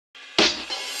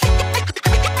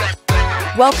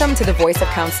Welcome to the Voice of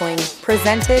Counseling,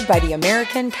 presented by the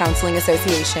American Counseling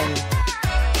Association.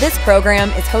 This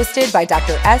program is hosted by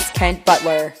Dr. S. Kent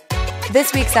Butler.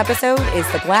 This week's episode is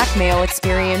the Black Male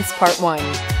Experience Part 1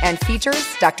 and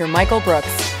features Dr. Michael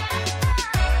Brooks.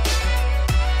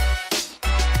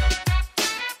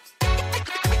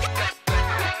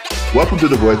 Welcome to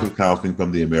the Voice of Counseling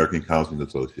from the American Counseling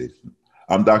Association.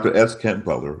 I'm Dr. S. Kent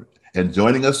Butler, and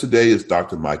joining us today is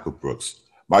Dr. Michael Brooks.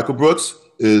 Michael Brooks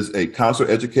is a counselor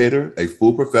educator, a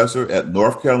full professor at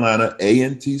North Carolina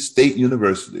A&T State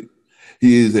University.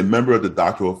 He is a member of the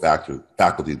doctoral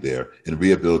faculty there in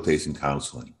rehabilitation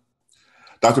counseling.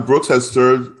 Dr. Brooks has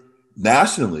served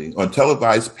nationally on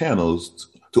televised panels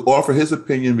to offer his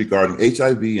opinion regarding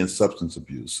HIV and substance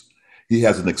abuse. He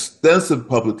has an extensive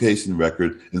publication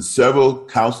record in several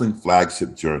counseling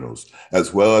flagship journals,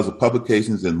 as well as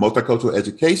publications in multicultural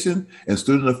education and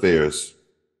student affairs.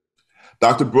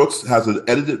 Dr. Brooks has an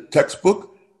edited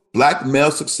textbook, Black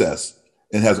Male Success,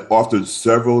 and has authored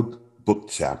several book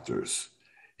chapters.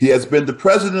 He has been the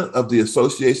president of the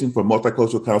Association for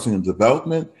Multicultural Counseling and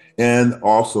Development and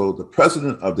also the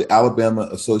president of the Alabama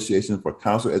Association for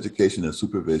Counselor Education and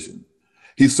Supervision.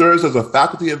 He serves as a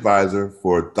faculty advisor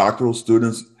for doctoral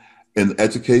students in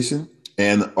education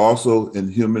and also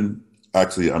in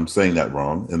I'm saying that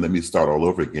wrong, and let me start all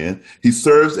over again. He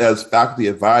serves as faculty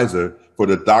advisor for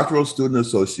the Doctoral Student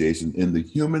Association in the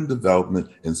Human Development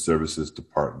and Services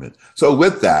Department. So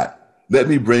with that, let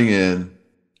me bring in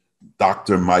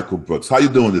Dr. Michael Brooks. How you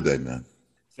doing today, man?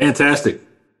 Fantastic.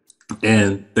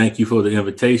 And thank you for the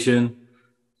invitation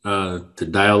to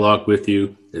dialogue with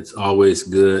you. It's always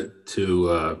good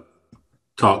to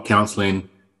talk counseling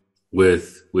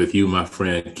with you, my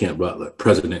friend, Kent Butler,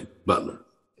 President Butler.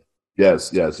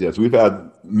 Yes. We've had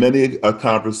many a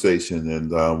conversation. And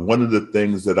one of the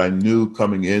things that I knew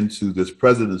coming into this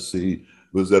presidency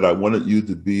was that I wanted you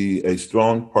to be a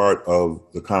strong part of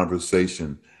the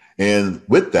conversation. And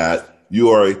with that, you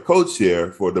are a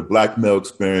co-chair for the Black Male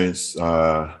Experience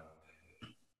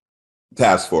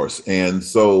Task Force. And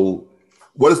so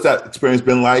what has that experience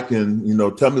been like? And,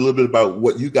 tell me a little bit about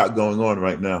what you got going on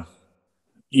right now.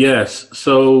 Yes.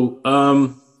 So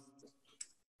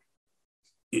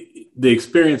the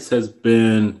experience has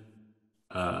been,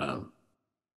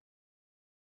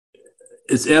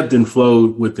 it's ebbed and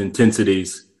flowed with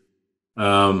intensities.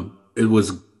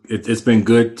 It's been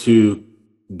good to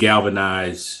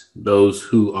galvanize those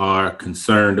who are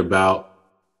concerned about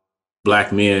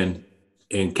Black men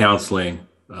in counseling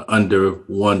under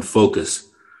one focus.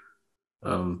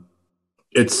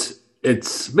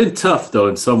 It's been tough though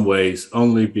in some ways,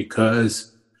 only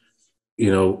because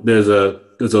there's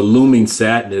a looming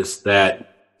sadness that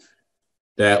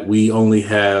we only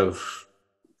have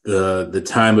the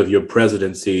time of your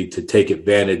presidency to take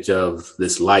advantage of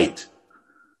this light.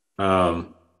 So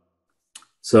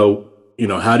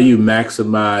how do you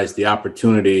maximize the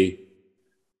opportunity,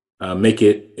 make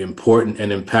it important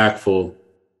and impactful,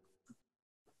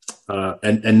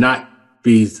 and not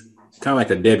be kind of like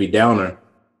a Debbie Downer,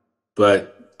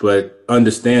 but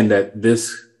understand that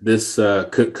this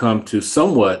could come to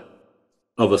somewhat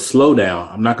of a slowdown.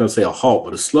 I'm not going to say a halt,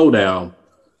 but a slowdown,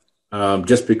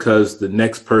 just because the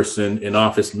next person in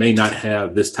office may not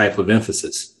have this type of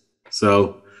emphasis.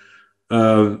 So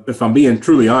if I'm being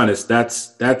truly honest,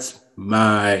 that's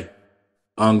my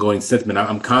ongoing sentiment.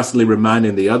 I'm constantly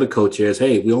reminding the other co-chairs,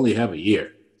 hey, we only have a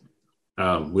year.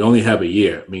 We only have a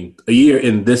year. I mean, a year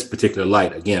in this particular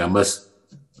light. Again, I must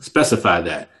specify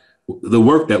that the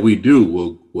work that we do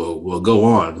will go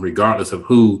on regardless of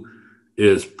who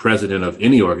is president of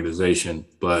any organization.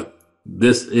 But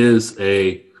this is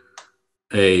a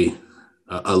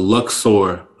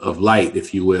luxor of light,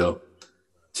 if you will,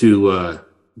 to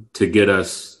get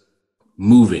us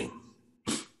moving.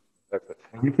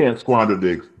 You can't squander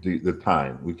the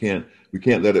time. We can't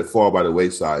let it fall by the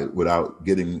wayside without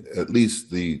getting at least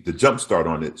the jump start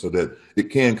on it so that it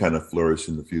can kind of flourish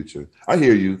in the future. I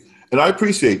hear you. And I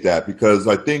appreciate that because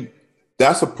I think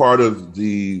that's a part of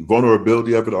the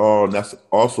vulnerability of it all. And that's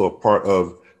also a part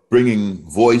of bringing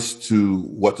voice to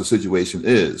what the situation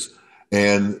is.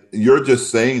 And you're just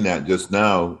saying that just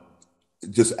now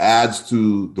just adds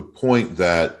to the point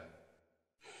that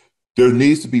there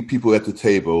needs to be people at the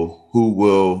table who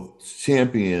will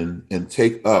champion and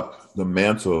take up the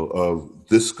mantle of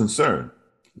this concern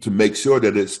to make sure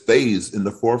that it stays in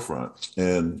the forefront.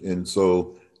 And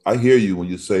so I hear you when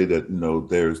you say that,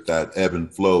 there's that ebb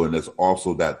and flow, and there's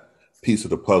also that piece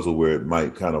of the puzzle where it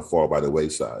might kind of fall by the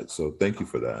wayside. So thank you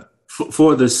for that.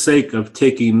 For the sake of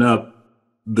taking up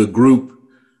the group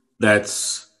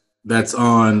that's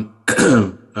on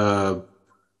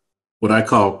what I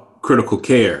call critical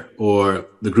care or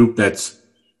the group that's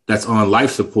on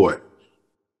life support.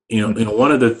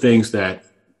 One of the things that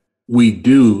we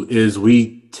do is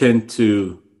we tend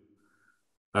to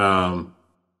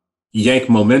yank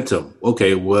momentum.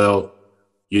 Okay, well,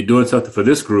 you're doing something for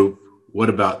this group. What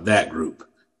about that group?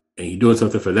 And you're doing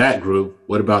something for that group.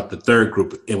 What about the third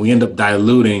group? And we end up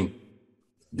diluting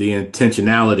the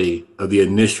intentionality of the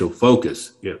initial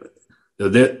focus.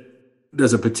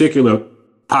 There's a particular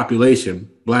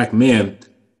population, Black men,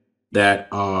 that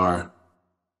are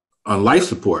on life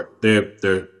support.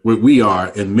 They're we are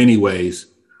in many ways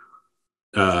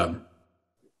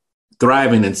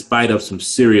thriving in spite of some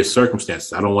serious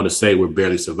circumstances. I don't want to say we're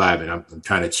barely surviving. I'm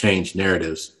trying to change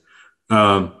narratives.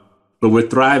 But we're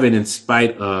thriving in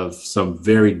spite of some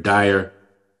very dire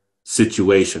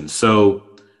situations. So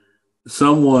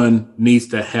someone needs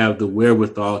to have the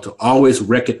wherewithal to always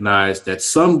recognize that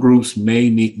some groups may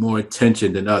need more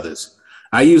attention than others.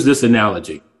 I use this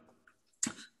analogy.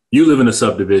 You live in a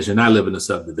subdivision. I live in a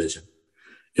subdivision.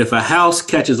 If a house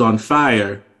catches on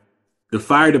fire, the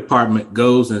fire department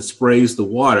goes and sprays the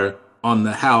water on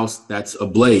the house that's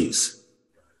ablaze.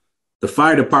 The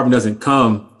fire department doesn't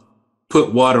come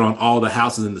put water on all the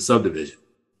houses in the subdivision.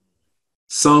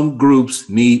 Some groups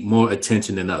need more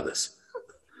attention than others.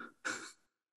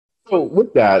 So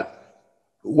with that,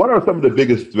 what are some of the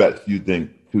biggest threats you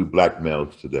think to Black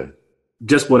males today?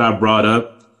 Just what I brought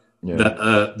up,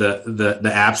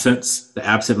 the absence, the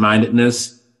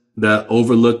absent-mindedness, the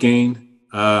overlooking.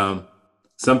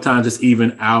 Sometimes it's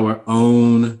even our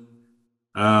own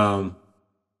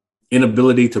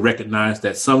inability to recognize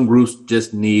that some groups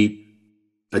just need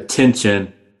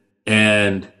attention,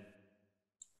 and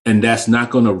that's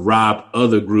not going to rob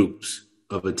other groups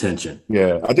of attention.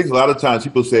 Yeah, I think a lot of times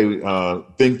people say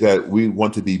think that we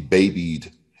want to be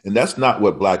babied, and that's not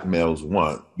what Black males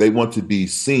want. They want to be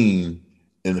seen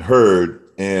and heard,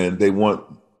 and they want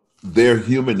their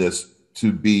humanness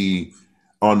to be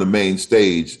on the main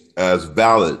stage as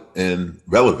valid and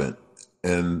relevant.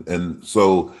 And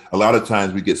so a lot of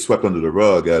times we get swept under the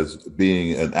rug as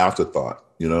being an afterthought,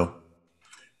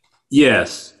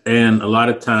 Yes. And a lot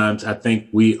of times I think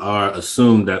we are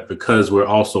assumed that because we're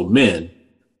also men,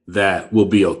 that we'll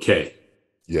be okay.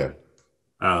 Yeah.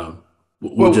 In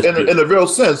a real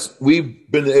sense, we've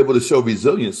been able to show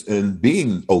resilience in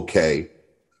being okay,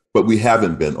 but we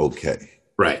haven't been okay.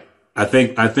 Right. I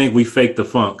think we fake the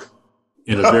funk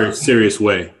in a very serious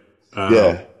way.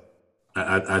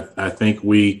 I think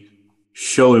we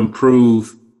show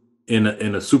improve in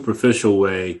a superficial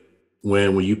way.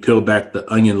 When you peel back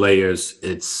the onion layers,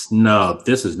 this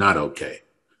is not okay.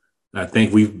 I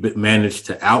think we've managed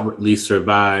to outwardly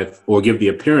survive or give the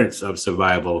appearance of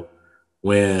survival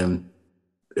when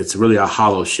it's really a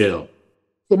hollow shell.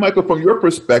 So, Michael, from your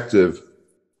perspective,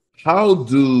 how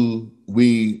do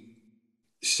we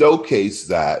showcase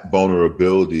that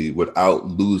vulnerability without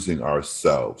losing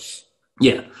ourselves?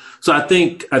 Yeah. So I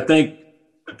think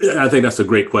that's a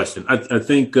great question. I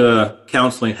think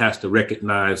counseling has to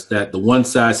recognize that the one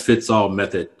size fits all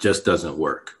method just doesn't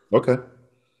work. Okay.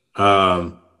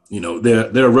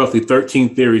 There are roughly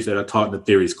 13 theories that are taught in the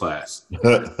theories class.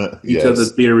 Each of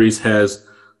the theories has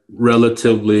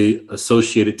relatively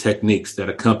associated techniques that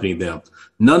accompany them.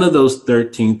 None of those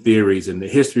 13 theories in the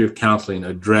history of counseling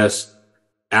address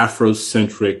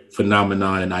Afrocentric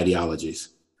phenomenon and ideologies.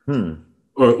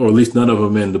 Or at least none of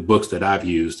them in the books that I've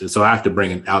used. And so I have to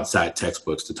bring in outside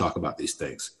textbooks to talk about these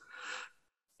things.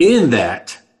 In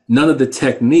that, none of the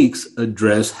techniques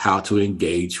address how to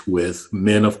engage with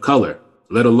men of color,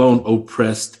 let alone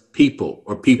oppressed people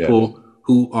or people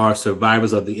who are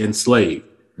survivors of the enslaved.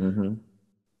 Mm-hmm.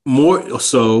 More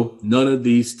so, none of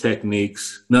these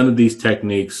techniques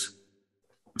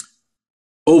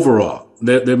overall,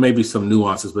 there may be some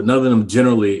nuances, but none of them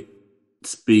generally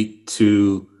speak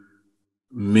to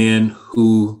men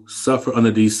who suffer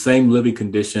under these same living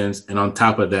conditions, and on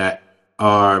top of that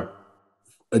are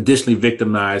additionally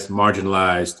victimized,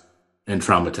 marginalized, and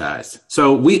traumatized.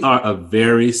 So we are a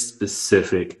very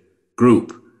specific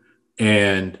group,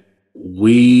 and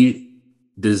we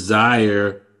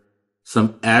desire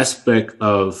some aspect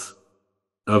of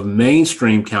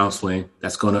mainstream counseling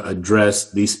that's going to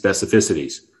address these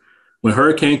specificities. When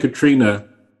Hurricane Katrina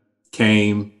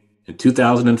came in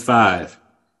 2005,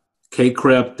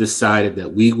 KCREP decided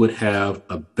that we would have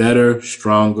a better,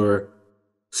 stronger,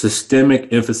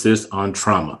 systemic emphasis on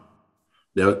trauma.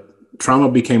 That trauma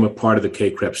became a part of the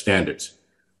KCREP standards.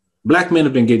 Black men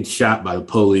have been getting shot by the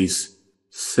police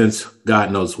since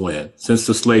God knows when, since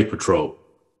the slave patrol.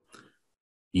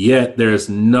 Yet there is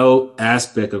no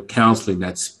aspect of counseling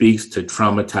that speaks to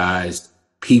traumatized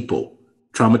people,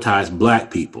 traumatized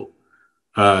Black people.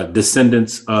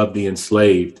 descendants of the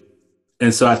enslaved.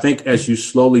 And so I think as you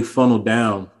slowly funnel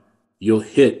down, you'll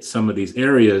hit some of these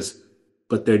areas,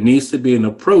 but there needs to be an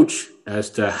approach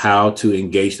as to how to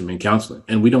engage them in counseling.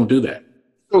 And we don't do that.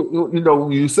 So,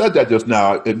 when you said that just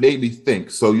now, it made me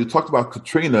think. So you talked about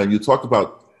Katrina, and you talked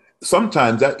about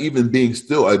sometimes that even being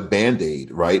still a Band-Aid,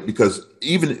 right? Because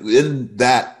even in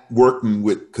that working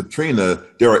with Katrina,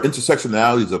 there are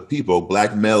intersectionalities of people,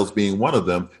 Black males being one of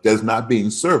them, that is not being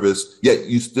serviced, yet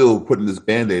you still putting this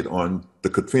Band-Aid on the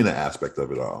Katrina aspect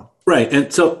of it all. Right.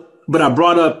 And so, but I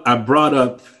brought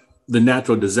up the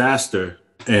natural disaster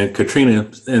and Katrina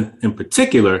in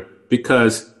particular,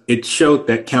 because it showed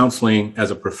that counseling as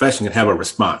a profession can have a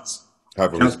response.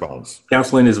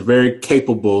 Counseling is very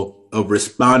capable of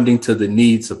responding to the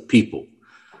needs of people.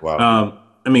 Wow.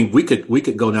 I mean, we could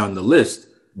go down the list.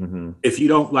 Mm-hmm. If you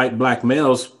don't like Black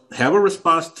males, have a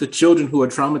response to children who are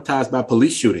traumatized by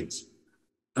police shootings.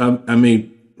 I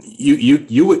mean,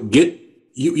 you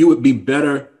would be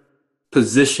better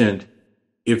positioned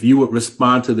if you would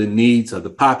respond to the needs of the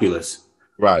populace.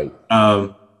 Right.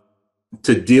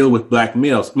 To deal with Black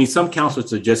males. I mean, some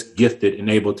counselors are just gifted and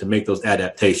able to make those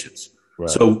adaptations. Right.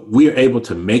 So we are able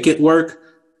to make it work,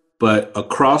 but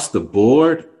across the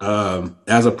board,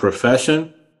 as a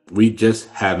profession, we just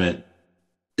haven't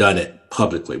done it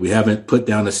publicly. We haven't put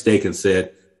down a stake and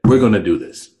said, we're going to do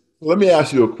this. Let me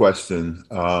ask you a question.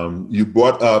 You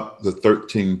brought up the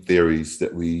 13 theories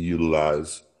that we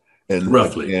utilize. And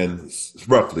roughly, and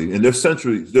they're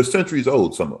centuries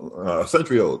old, a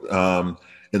century old,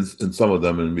 in some of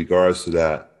them in regards to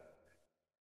that.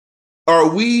 Are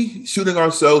we shooting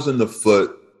ourselves in the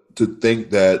foot to think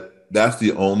that that's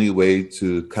the only way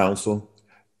to counsel?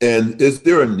 And is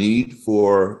there a need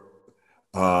for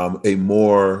a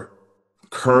more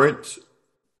current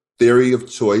theory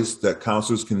of choice that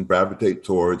counselors can gravitate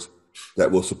towards that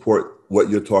will support what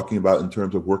you're talking about in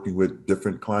terms of working with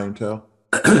different clientele?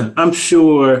 I'm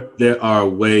sure there are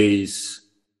ways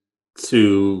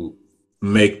to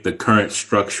make the current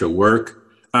structure work.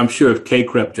 I'm sure if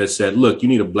KCREP just said, look, you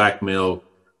need a Black male,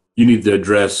 you need to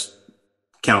address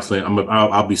counseling.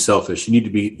 I'll be selfish. You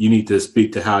need to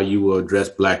speak to how you will address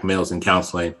Black males in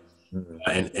counseling,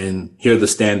 and here are the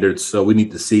standards. So we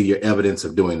need to see your evidence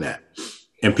of doing that.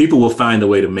 And people will find a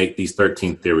way to make these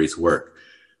 13 theories work.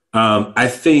 I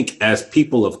think as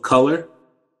people of color,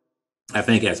 I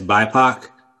think as BIPOC,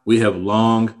 we have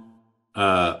long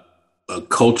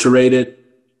acculturated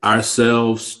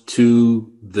ourselves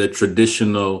to the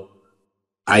traditional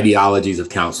ideologies of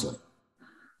counseling.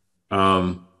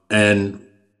 And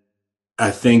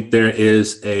I think there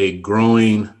is a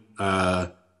growing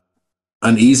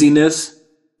uneasiness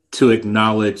to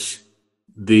acknowledge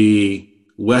the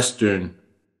Western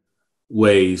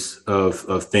ways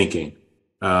of thinking.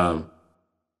 And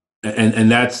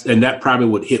that probably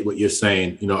would hit what you're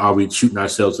saying. Are we shooting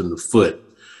ourselves in the foot?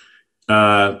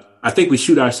 I think we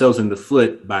shoot ourselves in the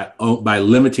foot by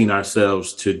limiting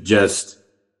ourselves to just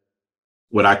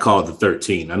what I call the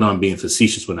 13. I know I'm being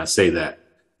facetious when I say that.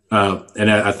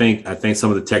 And I think some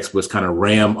of the textbooks kind of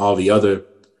ram all the other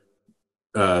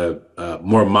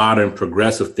more modern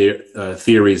progressive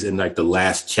theories in like the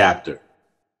last chapter.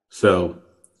 So,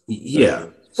 yeah.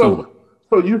 So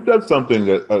you said something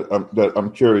that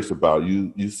I'm curious about.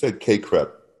 You said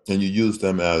KCREP, and you used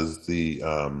them as the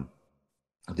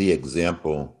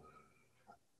example.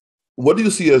 What do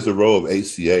you see as the role of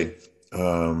ACA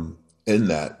in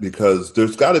that? Because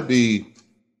there's got to be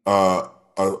a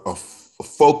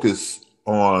focus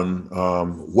on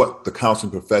what the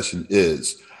counseling profession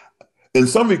is. In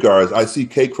some regards, I see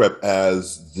KCREP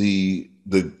as the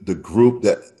group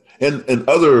that, and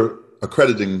other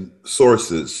accrediting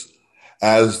sources,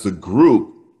 as the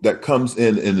group that comes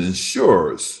in and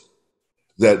ensures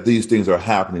that these things are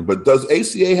happening. But does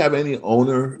ACA have any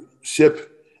ownership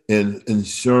in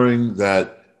ensuring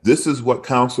that this is what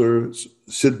counselors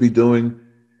should be doing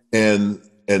and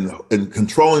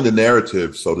controlling the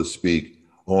narrative, so to speak,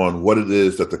 on what it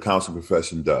is that the counseling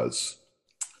profession does?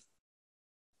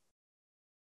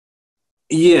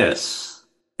 Yes,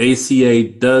 ACA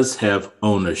does have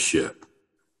ownership.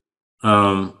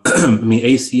 I mean,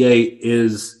 ACA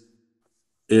is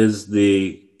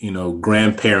the,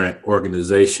 grandparent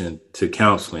organization to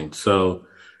counseling. So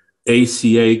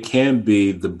ACA can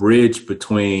be the bridge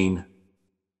between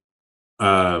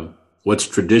what's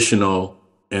traditional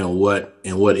and what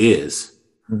is.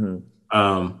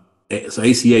 Mm-hmm. So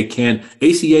ACA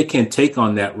can take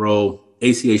on that role.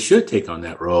 ACA should take on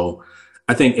that role.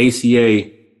 I think ACA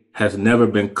has never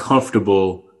been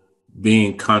comfortable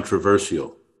being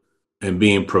controversial and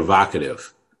being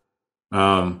provocative.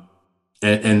 And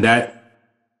that,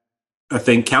 I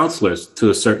think counselors, to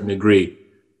a certain degree,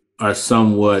 are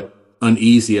somewhat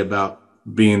uneasy about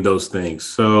being those things.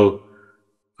 So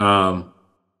ACA,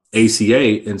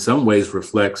 in some ways,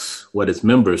 reflects what its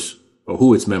members or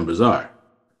who its members are.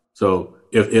 So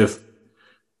if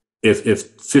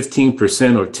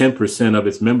 15% or 10% of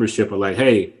its membership are like,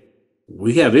 hey,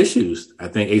 we have issues, I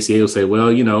think ACA will say,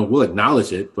 well, we'll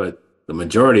acknowledge it, but the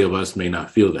majority of us may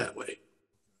not feel that way.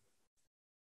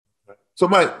 So,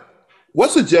 Mike,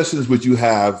 what suggestions would you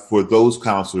have for those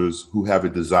counselors who have a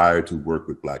desire to work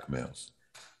with Black males?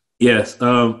 Yes.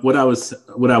 What I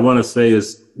want to say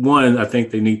is, one, I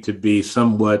think they need to be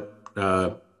somewhat,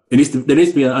 there needs to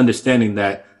be an understanding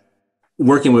that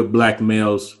working with Black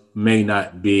males may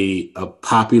not be a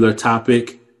popular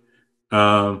topic.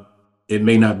 It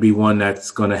may not be one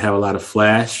that's going to have a lot of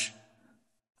flash.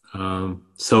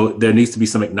 So there needs to be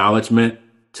some acknowledgement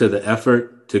to the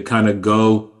effort to kind of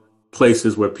go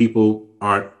places where people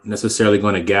aren't necessarily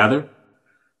going to gather,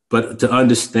 but to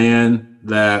understand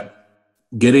that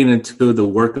getting into the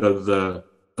work of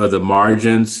the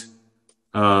margins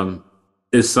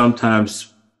is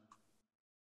sometimes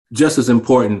just as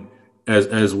important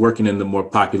as working in the more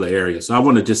popular areas. So I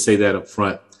want to just say that up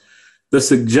front. The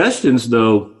suggestions,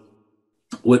 though,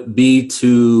 would be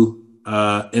to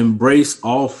embrace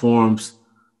all forms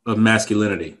of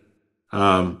masculinity,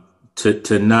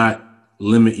 to not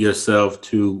limit yourself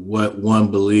to what one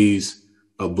believes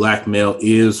a Black male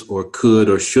is or could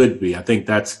or should be. I think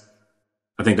that's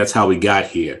how we got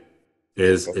here,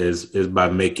 is by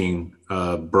making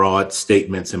broad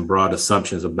statements and broad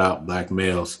assumptions about Black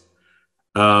males.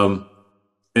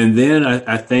 And then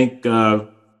I think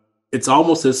it's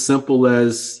almost as simple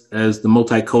as the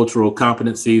multicultural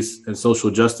competencies and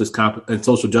social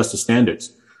justice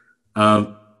standards.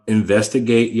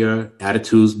 Investigate your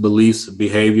attitudes, beliefs,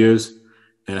 behaviors,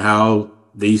 and how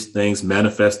these things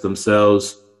manifest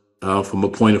themselves from a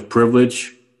point of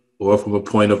privilege or from a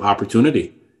point of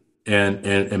opportunity,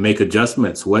 and make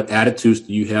adjustments. What attitudes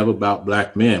do you have about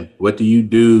Black men? What do you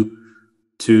do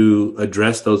to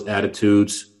address those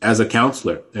attitudes as a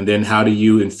counselor? And then how do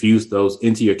you infuse those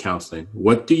into your counseling?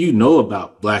 What do you know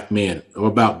about Black men or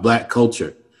about Black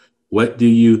culture? How do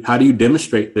you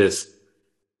demonstrate this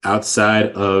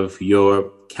outside of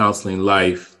your counseling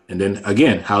life? And then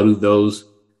again, how does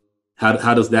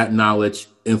that knowledge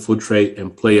infiltrate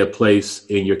and play a place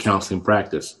in your counseling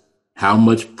practice? How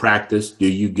much practice do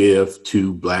you give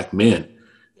to Black men?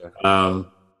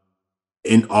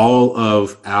 In all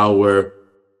of our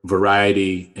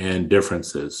variety and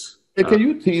differences. Hey, can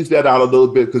you tease that out a little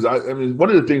bit? Because I mean,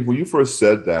 one of the things when you first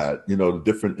said that, the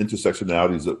different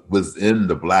intersectionalities within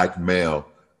the Black male,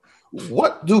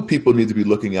 what do people need to be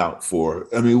looking out for?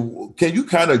 I mean, can you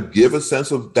kind of give a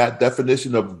sense of that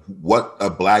definition of what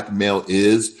a Black male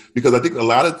is? Because I think a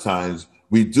lot of times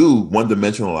we do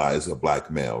one-dimensionalize a Black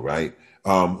male, right?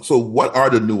 So what are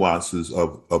the nuances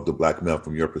of the Black male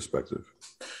from your perspective?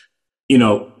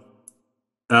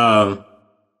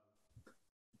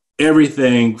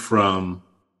 Everything from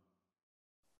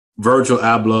Virgil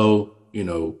Abloh,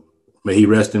 may he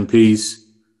rest in peace,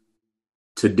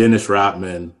 to Dennis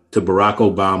Rodman, to Barack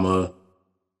Obama,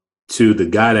 to the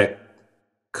guy that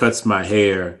cuts my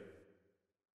hair.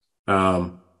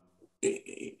 I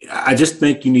just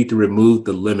think you need to remove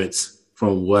the limits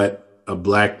from what a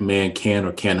Black man can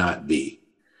or cannot be.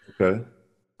 Okay.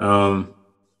 So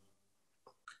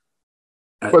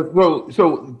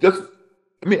just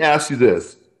let me ask you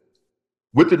this: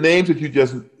 with the names that you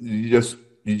just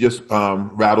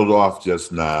rattled off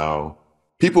just now,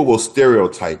 people will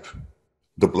stereotype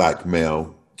the Black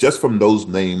male just from those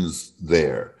names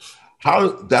there.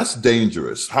 That's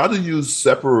dangerous. How do you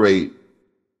separate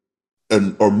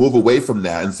or move away from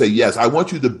that and say, yes, I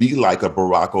want you to be like a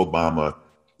Barack Obama,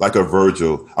 like a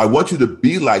Virgil. I want you to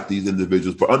be like these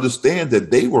individuals, but understand that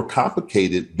they were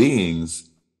complicated beings.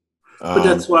 But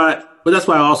that's why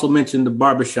I also mentioned the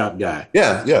barbershop guy.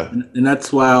 Yeah. And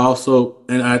that's why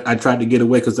I tried to get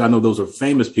away because I know those are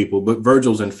famous people, but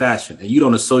Virgil's in fashion, and you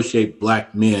don't associate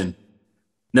Black men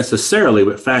necessarily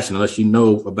with fashion unless you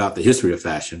know about the history of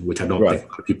fashion, which I don't think a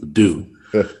lot of people do.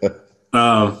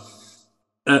 Barack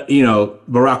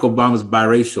Obama's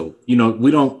biracial.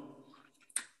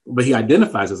 But he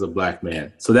identifies as a Black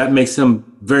man, so that makes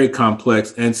him very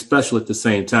complex and special at the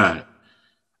same time.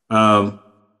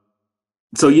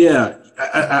 So yeah,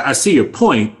 I see your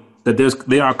point that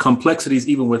there are complexities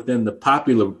even within the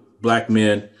popular Black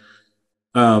men,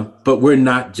 but we're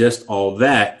not just all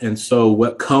that. And so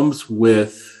what comes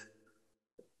with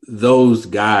those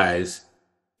guys,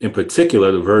 in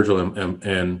particular, the Virgil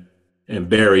and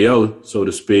Barry O, so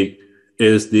to speak,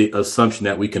 is the assumption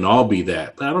that we can all be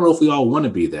that. But I don't know if we all want to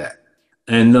be that.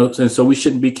 And so we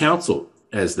shouldn't be counseled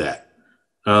as that.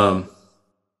 I'm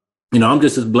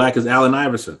just as black as Allen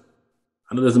Iverson.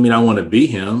 That doesn't mean I want to be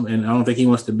him, and I don't think he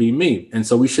wants to be me. And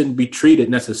so we shouldn't be treated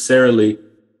necessarily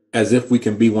as if we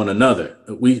can be one another.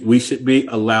 We should be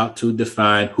allowed to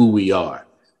define who we are.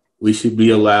 We should be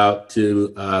allowed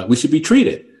to, we should be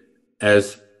treated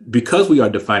as, because we are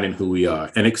defining who we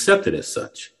are, and accepted as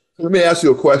such. Let me ask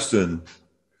you a question.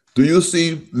 Do you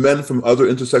see men from other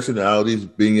intersectionalities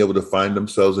being able to find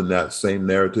themselves in that same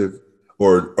narrative?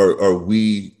 Or are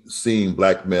we seeing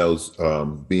black males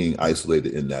being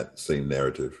isolated in that same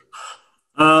narrative?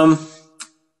 I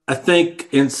think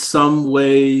in some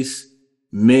ways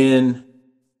men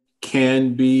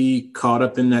can be caught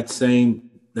up in that same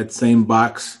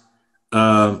box.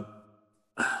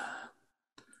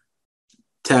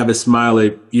 Tavis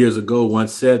Smiley years ago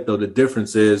once said, though, the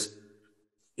difference is,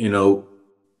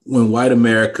 when white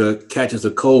America catches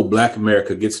a cold, black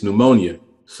America gets pneumonia.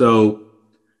 So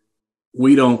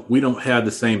we don't have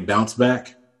the same bounce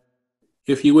back,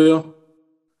 if you will.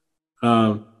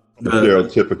 The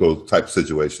stereotypical type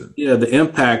situation. Yeah, the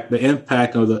impact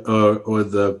of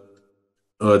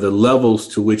the levels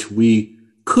to which we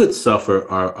could suffer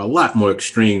are a lot more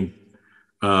extreme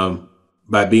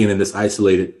by being in this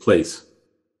isolated place.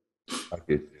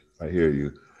 I hear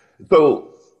you.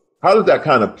 So how does that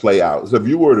kind of play out? So if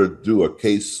you were to do a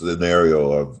case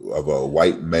scenario of a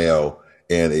white male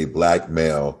and a black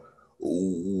male,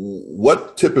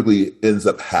 what typically ends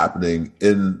up happening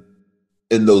in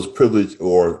those privileged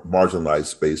or marginalized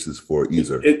spaces for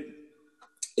either?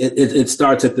 It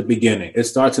starts at the beginning. It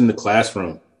starts in the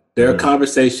classroom. There are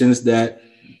conversations that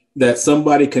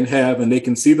somebody can have, and they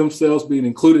can see themselves being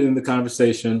included in the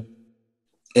conversation.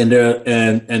 And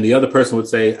the other person would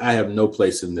say, I have no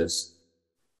place in this.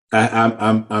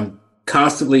 I'm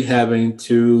constantly having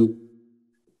to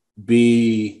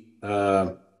be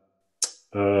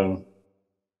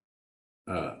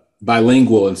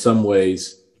bilingual in some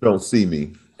ways. Don't see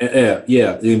me.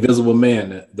 Yeah, the invisible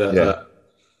man.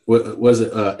 Was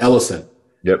it Ellison?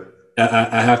 Yep.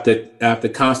 I have to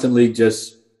constantly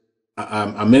just.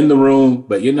 I'm in the room,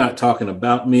 but you're not talking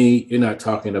about me. You're not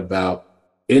talking about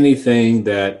anything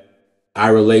that I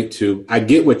relate to. I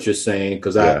get what you're saying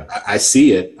because I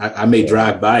see it. I may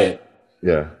drive by it.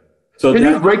 Yeah. So can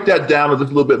you break that down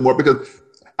just a little bit more? Because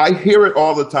I hear it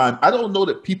all the time. I don't know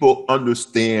that people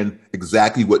understand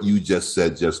exactly what you just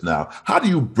said just now. How do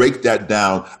you break that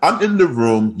down? I'm in the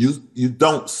room. You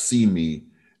don't see me,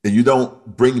 and you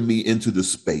don't bring me into the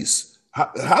space.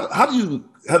 How do you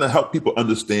kind of help people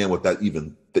understand what that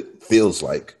even feels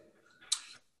like?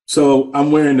 So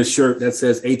I'm wearing a shirt that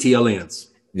says ATLians.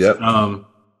 Yep.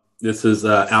 This is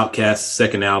Outkast's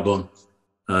second album.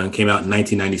 It came out in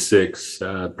 1996.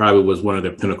 Probably was one of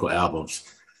their pinnacle albums.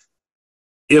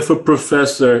 If a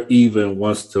professor even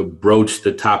wants to broach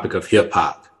the topic of hip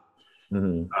hop,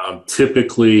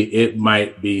 typically it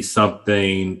might be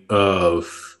something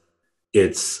of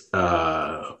it's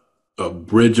a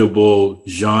bridgeable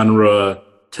genre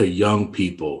to young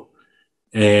people.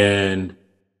 And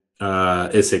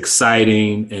it's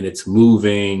exciting and it's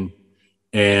moving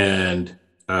and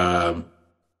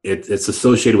it's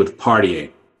associated with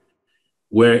partying.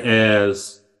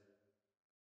 Whereas,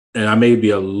 and I may be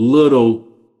a little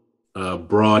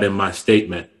broad in my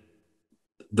statement,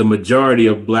 the majority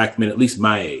of black men, at least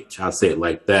my age, I'll say it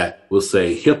like that, will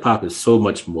say hip hop is so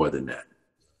much more than that.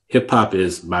 Hip hop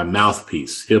is my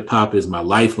mouthpiece. Hip hop is my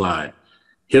lifeline.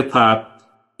 Hip hop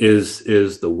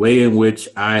is the way in which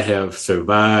I have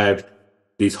survived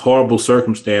these horrible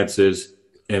circumstances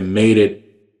and made it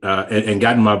and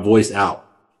gotten my voice out.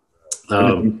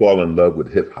 When did you fall in love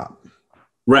with hip hop?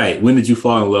 Right. When did you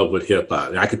fall in love with hip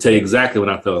hop? I can tell you exactly when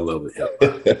I fell in love with hip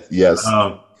hop. Yes.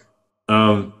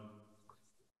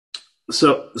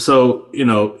 So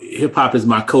hip hop is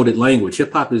my coded language.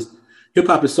 Hip hop is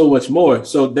so much more.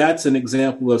 So that's an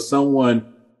example of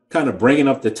someone kind of bringing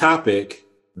up the topic,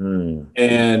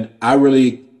 and I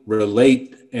really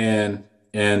relate and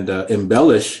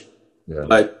embellish. Yeah.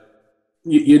 But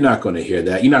you're not going to hear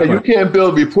that. You can't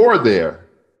build rapport there.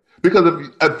 Because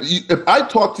if I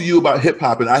talk to you about hip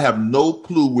hop and I have no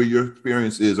clue where your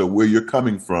experience is or where you're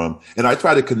coming from, and I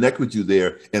try to connect with you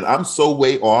there, and I'm so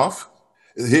way off,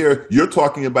 here you're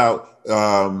talking about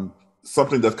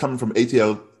something that's coming from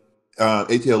ATLians,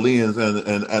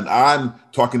 and I'm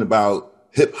talking about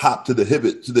hip hop to the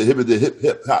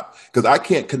hip hop, because I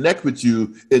can't connect with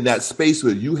you in that space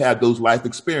where you had those life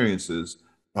experiences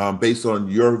based on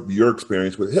your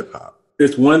experience with hip hop.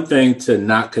 It's one thing to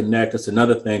not connect. It's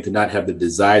another thing to not have the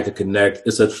desire to connect.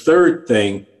 It's a third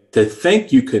thing to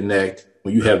think you connect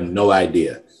when you have no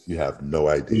idea. You have no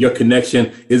idea. Your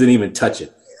connection isn't even touching.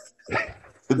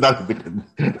 It's not even,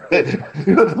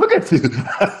 look at you.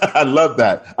 I love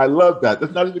that. I love that.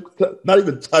 That's not even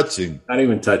touching. Not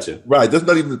even touching. Right. That's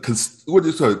not even what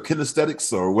is it,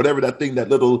 kinesthetics or whatever that thing, that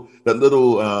little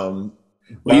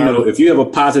well, you know, if you have a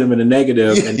positive and a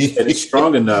negative and it's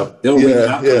strong enough, they'll reach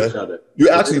out to each other.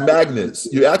 You're actually magnets.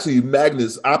 You're actually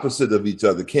magnets opposite of each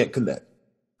other, can't connect.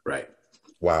 Right.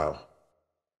 Wow.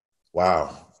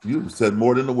 You said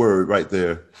more than a word right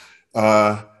there.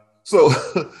 So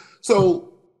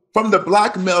from the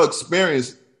Black male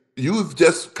experience, you've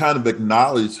just kind of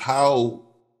acknowledged how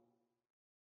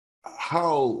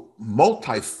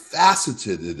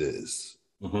multifaceted it is.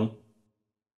 Mm-hmm.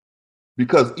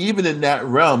 Because even in that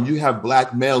realm, you have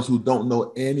Black males who don't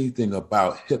know anything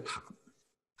about hip hop.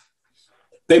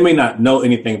 They may not know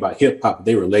anything about hip hop, but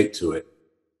they relate to it.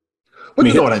 But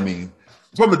you know what I mean?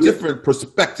 From a different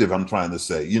perspective, I'm trying to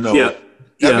say,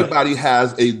 everybody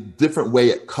has a different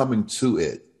way at coming to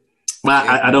it.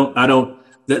 I don't.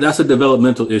 That's a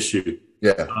developmental issue.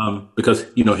 Yeah. Because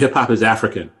hip hop is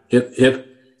African.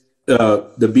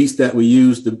 The beats that we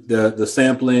use, the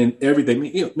sampling, everything.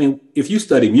 I mean, if you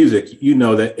study music, you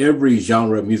know that every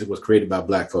genre of music was created by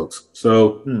Black folks.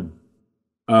 So,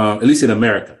 at least in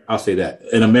America, I'll say that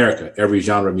in America, every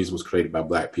genre of music was created by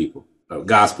Black people.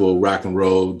 Gospel, rock and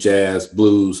roll, jazz,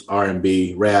 blues,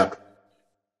 R&B, rap.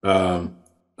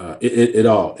 It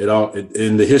all,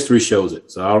 and the history shows it.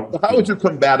 So how would you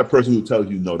combat a person who tells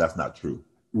you, no, that's not true?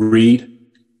 Read.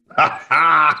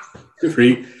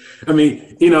 Read. I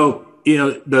mean,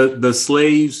 the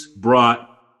slaves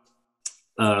brought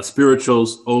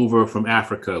spirituals over from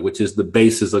Africa, which is the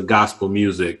basis of gospel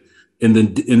music. In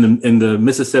the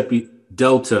Mississippi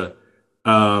Delta,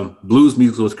 blues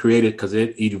music was created because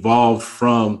it evolved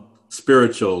from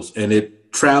spirituals, and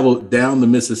it traveled down the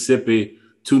Mississippi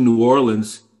to New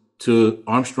Orleans, to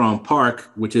Armstrong Park,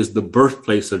 which is the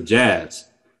birthplace of jazz.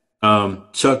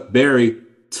 Chuck Berry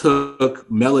took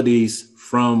melodies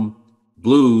from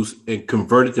blues and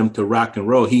converted them to rock and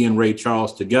roll. He and Ray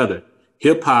Charles together.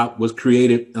 Hip hop was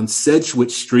created on Sedgwick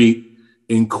Street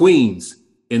in Queens,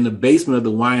 in the basement of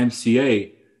the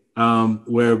YMCA,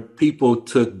 where people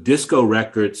took disco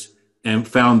records and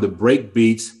found the break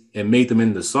beats and made them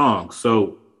into songs.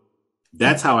 So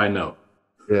that's how I know.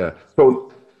 Yeah.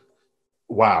 So,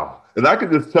 wow. And I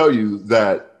can just tell you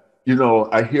that,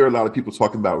 I hear a lot of people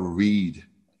talking about read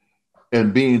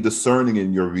and being discerning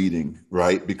in your reading,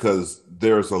 right? Because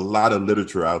there's a lot of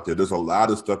literature out there. There's a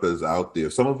lot of stuff that is out there.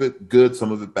 Some of it good,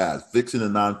 some of it bad, fiction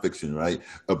and nonfiction, right?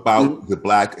 About the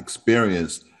Black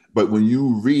experience. But when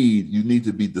you read, you need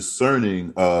to be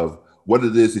discerning of what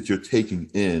it is that you're taking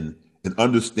in and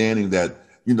understanding that,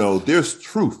 there's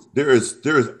truth. There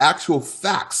is actual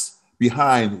facts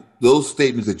behind those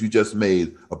statements that you just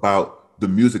made about the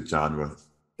music genre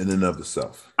in and of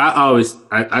itself.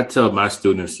 I tell my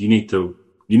students, you need to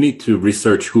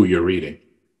research who you're reading.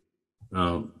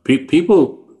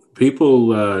 People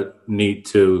need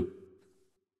to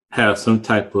have some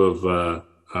type of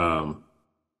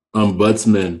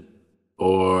ombudsman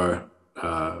or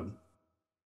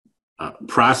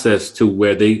process to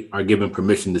where they are given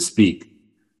permission to speak,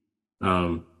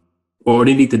 or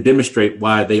they need to demonstrate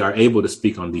why they are able to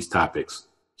speak on these topics.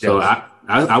 So yes.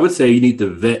 I would say you need to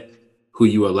vet who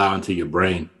you allow into your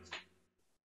brain.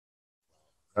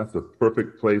 That's a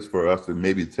perfect place for us to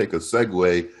maybe take a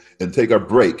segue and take a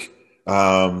break.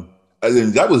 And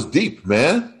that was deep,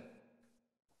 man.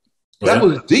 That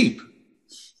was deep.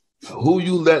 Who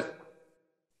you let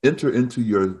enter into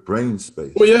your brain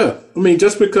space. Well, yeah. I mean,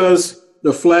 just because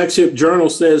the flagship journal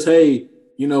says, hey,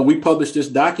 we published this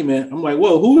document. I'm like,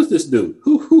 whoa, who is this dude?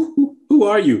 Who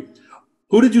are you?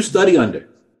 Who did you study under?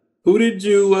 Who did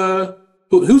you,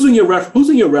 who's in your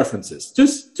references?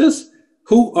 Just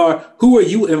who are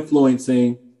you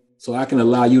influencing so I can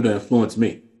allow you to influence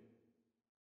me?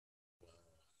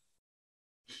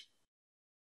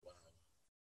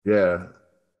 Yeah.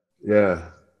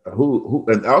 Who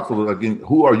and also again,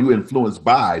 who are you influenced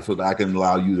by so that I can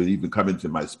allow you to even come into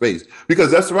my space? Because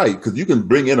that's right, because you can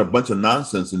bring in a bunch of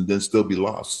nonsense and then still be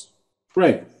lost.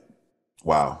 Right.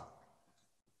 Wow.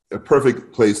 A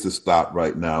perfect place to stop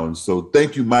right now. And so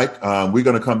thank you, Mike. We're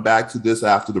going to come back to this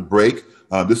after the break.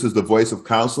 This is The Voice of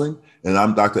Counseling, and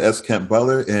I'm Dr. S. Kent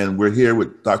Butler, and we're here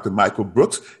with Dr. Michael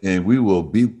Brooks, and we will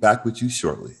be back with you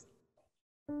shortly.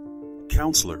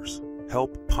 Counselors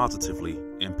help positively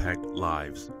impact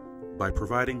lives by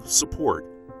providing support,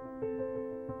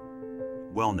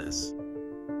 wellness,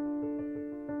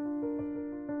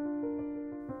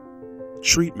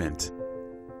 treatment,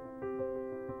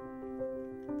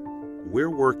 we're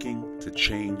working to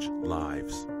change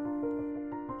lives.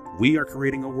 We are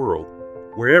creating a world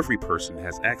where every person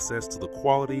has access to the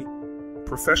quality,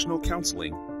 professional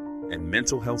counseling, and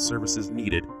mental health services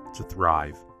needed to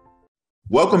thrive.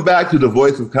 Welcome back to The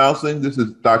Voice of Counseling. This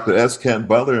is Dr. S. Kent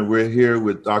Butler, and we're here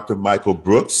with Dr. Michael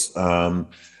Brooks,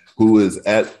 who is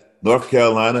at North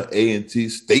Carolina A&T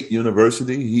State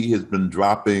University. He has been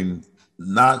dropping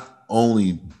not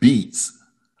only beats,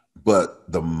 but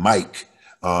the mic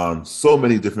on so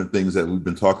many different things that we've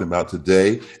been talking about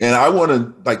today. And I want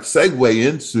to segue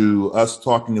into us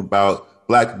talking about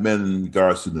Black men in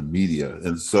regards to the media.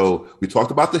 And so we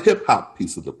talked about the hip hop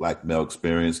piece of the Black male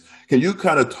experience. Can you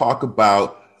kind of talk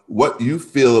about what you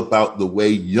feel about the way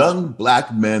young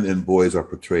Black men and boys are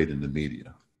portrayed in the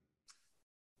media?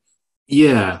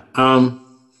 Yeah.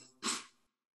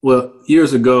 Well,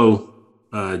 years ago,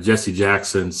 Jesse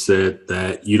Jackson said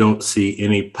that you don't see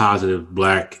any positive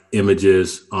Black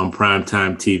images on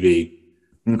primetime TV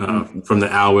from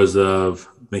the hours of,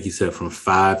 I think he said from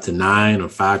 5 to 9 or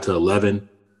 5 to 11,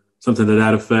 something to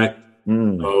that effect.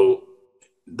 So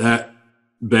that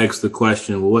begs the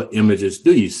question, what images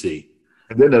do you see?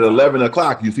 And then at 11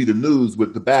 o'clock, you see the news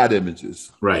with the bad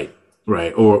images. Right.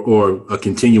 Or a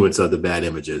continuance of the bad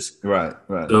images. Right.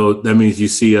 So that means you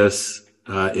see us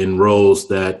in roles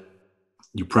that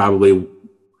you probably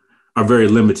are very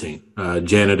limiting.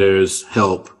 Janitors,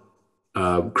 help,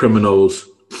 criminals,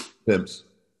 pimps.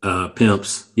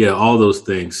 Yeah, all those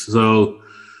things. So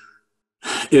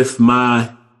if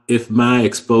my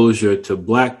exposure to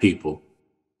Black people,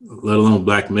 let alone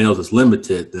Black males, is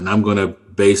limited, then I'm going to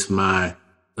base my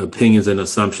opinions and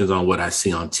assumptions on what I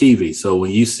see on TV. So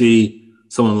when you see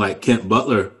someone like Kent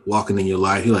Butler walking in your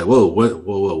life, you're like, whoa,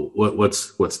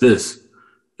 what's this?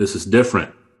 This is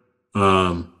different.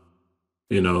 And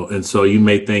so you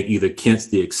may think either Kent's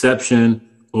the exception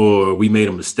or we made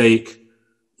a mistake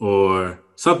or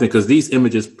something, because these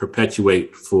images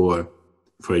perpetuate for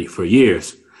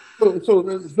years.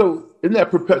 So in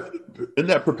that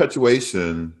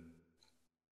perpetuation,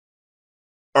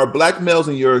 are Black males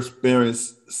in your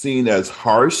experience seen as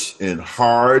harsh and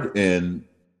hard and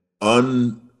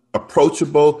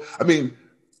unapproachable? I mean,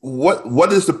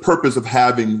 what is the purpose of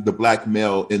having the Black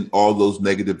male in all those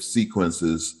negative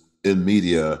sequences in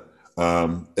media,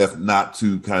 if not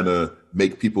to kind of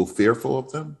make people fearful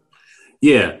of them?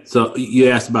 Yeah. So you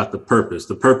asked about the purpose.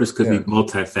 The purpose could be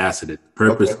multifaceted.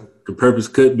 The purpose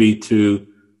could be to,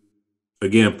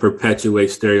 again, perpetuate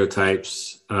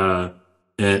stereotypes and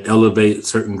elevate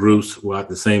certain groups while at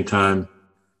the same time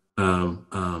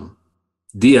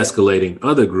de-escalating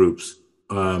other groups.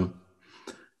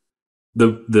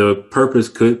 The purpose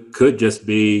could just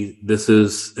be, this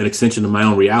is an extension of my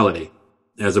own reality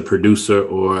as a producer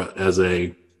or as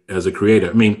a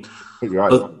creator. I mean,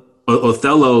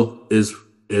 Othello is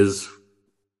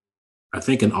I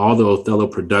think in all the Othello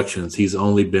productions, he's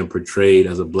only been portrayed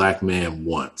as a Black man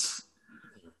once.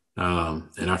 And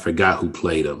I forgot who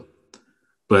played him.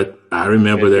 But I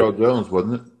remember James Earl Jones,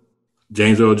 wasn't it?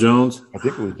 James Earl Jones? I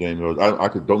think it was James Earl.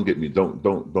 Don't get me. Don't.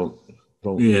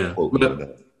 Yeah.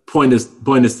 But point is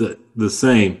the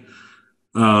same.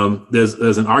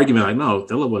 There's an argument like, no,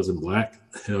 Othello wasn't Black.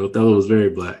 Othello was very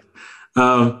Black.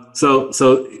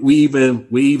 So we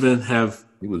even have.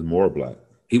 He was more Black.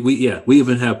 We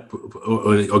even have,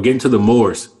 or get into the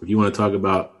Moors, if you want to talk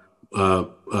about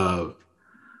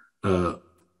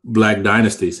Black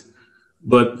dynasties.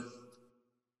 But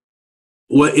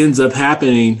what ends up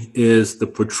happening is the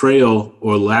portrayal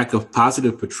or lack of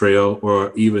positive portrayal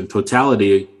or even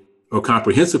totality or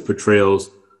comprehensive portrayals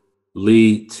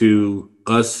lead to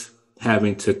us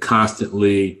having to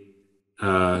constantly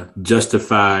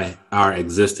justify our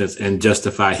existence and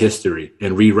justify history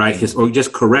and rewrite history, or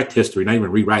just correct history, not even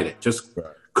rewrite it, just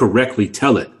correctly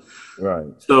tell it. Right.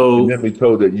 So and then be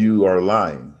told that you are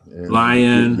lying.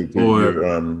 You're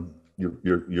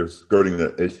skirting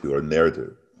the issue or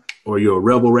narrative. Or you're a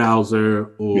rebel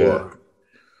rouser, or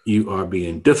you are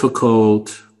being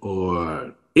difficult,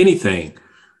 or anything.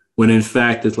 When in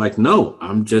fact, it's like, no,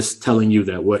 I'm just telling you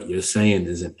that what you're saying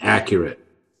isn't accurate.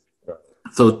 Right.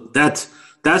 So that's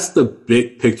the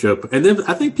big picture. And then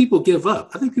I think people give up.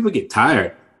 I think people get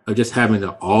tired of just having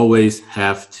to always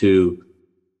have to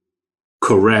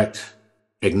correct,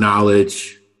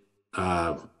 acknowledge,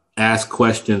 ask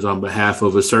questions on behalf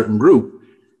of a certain group.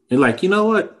 And like, you know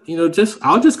what,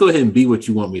 I'll just go ahead and be what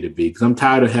you want me to be, because I'm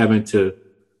tired of having to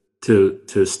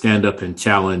stand up and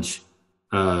challenge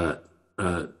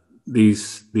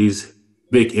these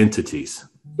big entities.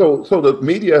 So the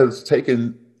media has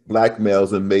taken Black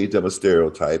males and made them a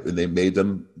stereotype, and they made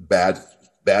them bad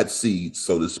seeds,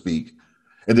 so to speak.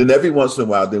 And then every once in a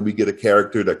while, then we get a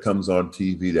character that comes on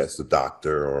TV that's a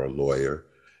doctor or a lawyer.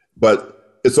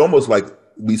 But it's almost like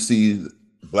we see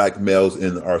Black males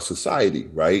in our society,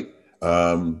 right?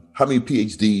 How many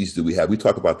PhDs do we have? We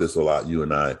talk about this a lot, you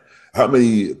and I. How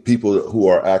many people who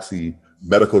are actually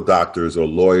medical doctors or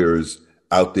lawyers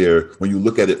out there, when you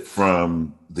look at it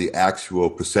from the actual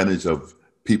percentage of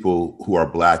people who are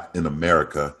Black in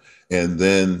America, and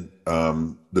then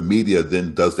the media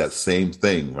then does that same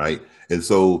thing, right? And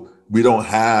so we don't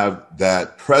have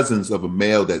that presence of a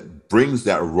male that brings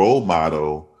that role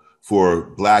model for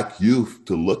Black youth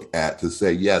to look at, to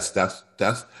say, yes,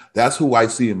 that's who I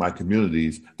see in my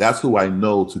communities. That's who I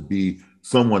know to be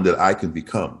someone that I can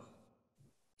become.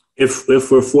 If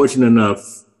we're fortunate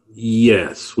enough,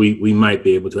 yes, we might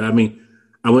be able to. I mean,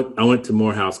 I went to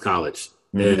Morehouse College,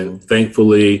 and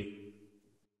thankfully,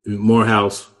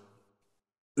 Morehouse,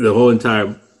 the whole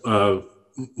entire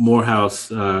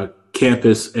Morehouse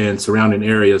campus and surrounding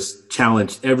areas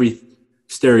challenged every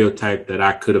stereotype that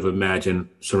I could have imagined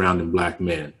surrounding Black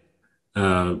men.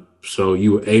 So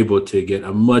you were able to get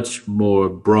a much more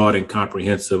broad and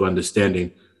comprehensive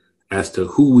understanding as to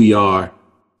who we are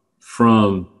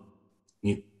from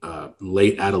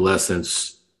late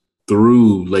adolescence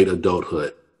through late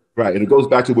adulthood. Right. And it goes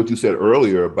back to what you said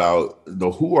earlier about,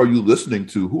 who are you listening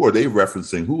to? Who are they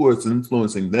referencing? Who is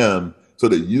influencing them so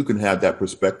that you can have that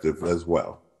perspective as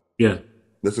well? Yeah.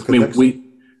 That's a connection. I mean,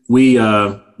 we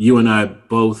you and I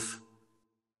both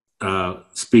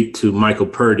speak to Michael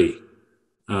Purdy,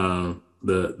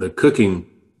 the cooking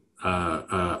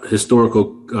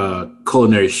historical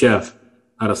culinary chef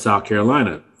out of South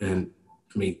Carolina. And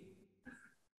I mean,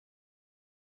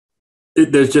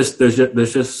 there are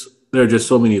just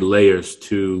so many layers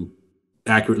to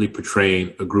accurately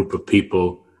portraying a group of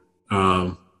people,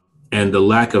 and the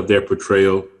lack of their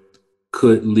portrayal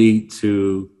could lead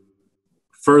to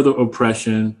further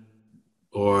oppression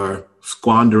or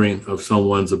squandering of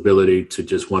someone's ability to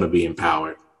just want to be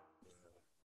empowered.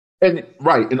 And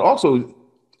right. And also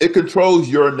it controls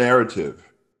your narrative.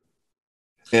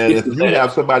 And if you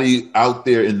have somebody out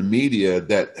there in the media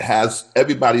that has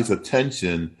everybody's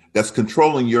attention, that's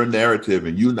controlling your narrative,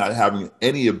 and you not having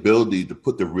any ability to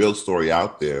put the real story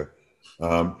out there.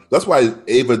 That's why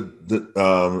Ava,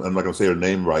 I'm not going to say her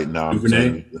name right now.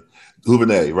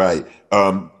 DuVernay, right.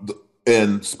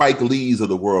 And Spike Lee's of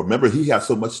the world. Remember, he had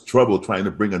so much trouble trying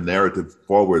to bring a narrative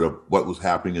forward of what was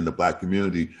happening in the Black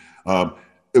community.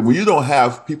 When you don't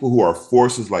have people who are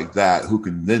forces like that, who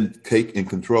can then take and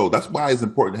control, that's why it's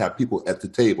important to have people at the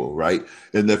table, right?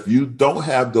 And if you don't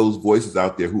have those voices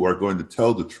out there who are going to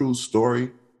tell the true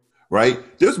story, right?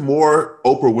 There's more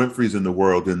Oprah Winfrey's in the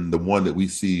world than the one that we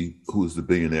see who's the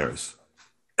billionaires.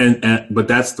 But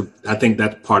I think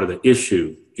that's part of the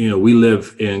issue. We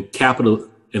live in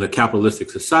a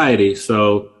capitalistic society,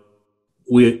 so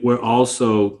we're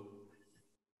also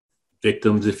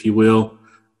victims, if you will,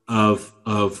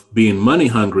 of being money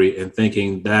hungry and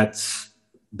thinking that's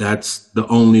the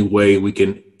only way we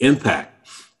can impact.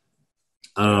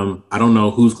 I don't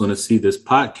know who's going to see this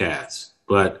podcast,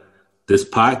 but this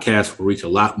podcast will reach a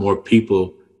lot more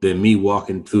people than me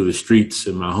walking through the streets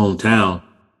in my hometown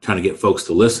trying to get folks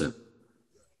to listen.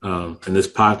 And this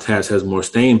podcast has more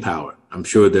staying power. I'm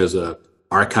sure there's a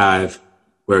archive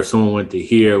where if someone went to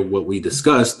hear what we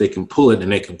discussed, they can pull it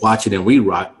and they can watch it and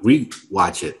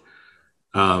re-watch it.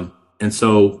 And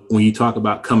so when you talk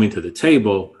about coming to the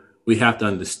table, we have to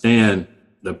understand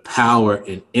the power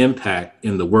and impact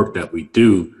in the work that we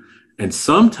do. And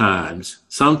sometimes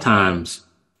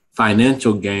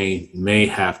financial gain may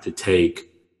have to take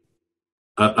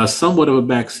a somewhat of a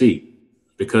back seat,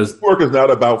 because work is not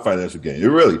about financial gain. It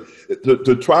really,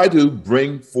 to try to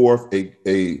bring forth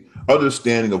a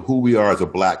understanding of who we are as a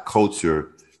Black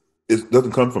culture, it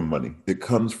doesn't come from money. It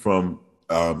comes from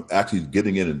actually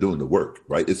getting in and doing the work,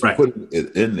 right? It's right. Putting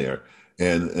it in there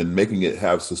and making it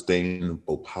have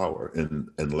sustainable power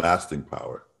and lasting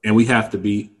power. And we have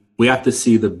to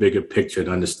see the bigger picture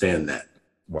to understand that.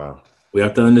 Wow. We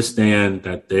have to understand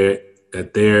that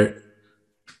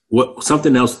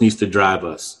something else needs to drive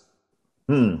us.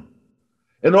 And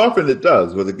often it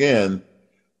does. But again,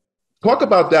 talk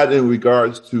about that in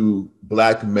regards to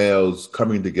Black males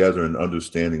coming together and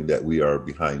understanding that we are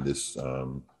behind this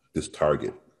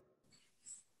target.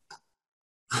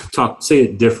 Say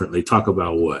it differently. Talk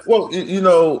about what? Well,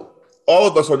 all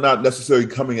of us are not necessarily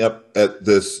coming up at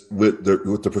this with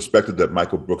the perspective that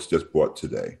Michael Brooks just brought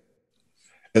today.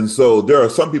 And so there are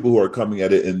some people who are coming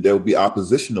at it and they'll be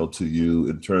oppositional to you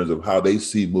in terms of how they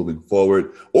see moving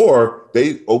forward, or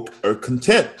they are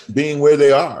content being where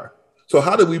they are. So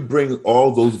how do we bring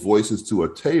all those voices to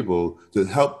a table to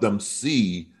help them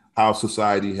see how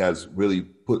society has really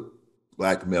put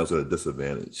Black males at a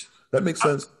disadvantage? That makes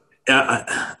sense?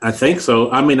 I think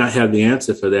so. I may not have the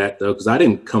answer for that, though, because I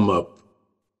didn't come up,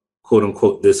 quote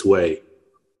unquote, this way.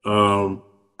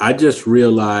 I just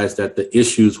realized that the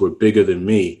issues were bigger than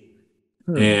me.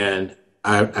 And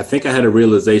I think I had a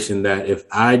realization that if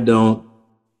I don't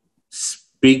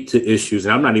speak to issues,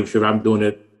 and I'm not even sure if I'm doing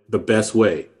it the best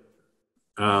way,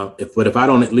 but if I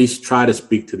don't at least try to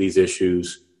speak to these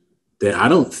issues, then I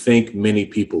don't think many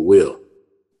people will.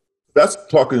 That's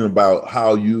talking about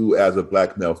how you as a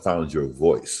Black male found your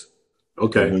voice.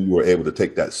 Okay. And when you were able to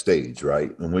take that stage,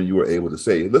 right? And when you were able to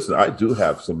say, listen, I do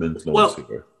have some influence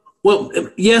here. Well,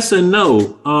 yes and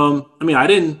no. I mean, I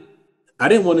didn't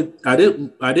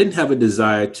have a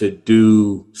desire to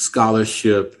do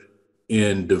scholarship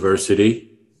in diversity,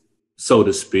 so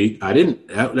to speak.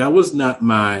 That was not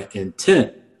my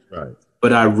intent. Right.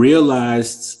 But I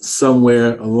realized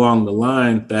somewhere along the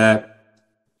line that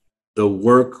the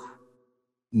work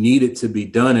needed to be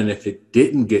done. And if it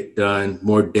didn't get done,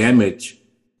 more damage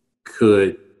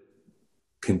could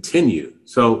continue.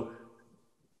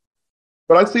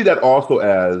 But I see that also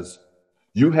as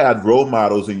you had role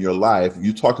models in your life.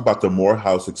 You talked about the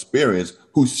Morehouse experience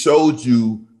who showed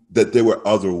you that there were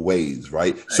other ways,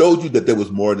 right? Showed you that there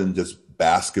was more than just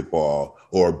basketball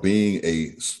or being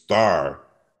a star.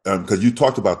 Because you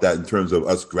talked about that in terms of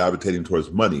us gravitating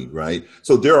towards money, right?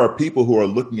 So there are people who are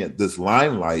looking at this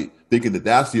limelight thinking that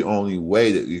that's the only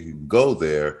way that you can go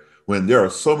there, when there are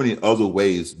so many other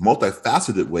ways,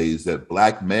 multifaceted ways that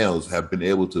Black males have been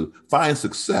able to find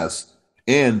success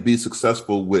and be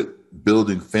successful with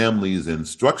building families and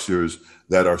structures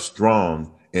that are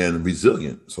strong and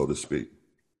resilient, so to speak.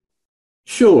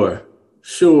 Sure.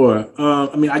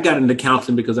 I mean, I got into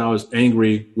counseling because I was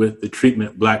angry with the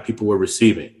treatment Black people were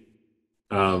receiving.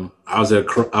 I was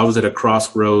at a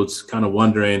crossroads, kind of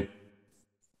wondering,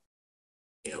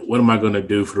 what am I going to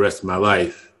do for the rest of my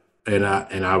life? And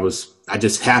I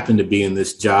just happened to be in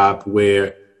this job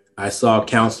where I saw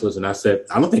counselors, and I said,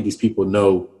 I don't think these people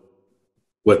know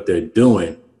what they're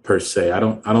doing per se. I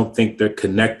don't think they're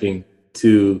connecting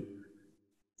to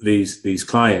these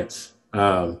clients.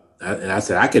 And I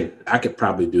said, I could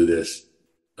probably do this,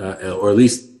 or at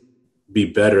least be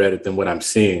better at it than what I'm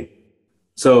seeing.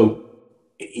 So,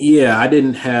 yeah, I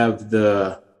didn't have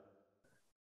the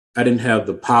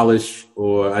polish,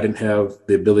 or I didn't have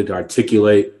the ability to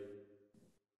articulate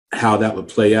how that would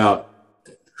play out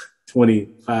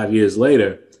 25 years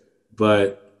later.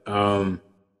 But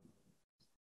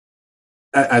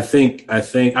I think I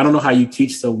don't know how you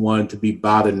teach someone to be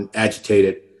bothered and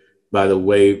agitated by the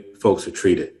way folks are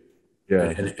treated.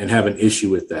 Yeah. And have an issue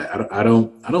with that. I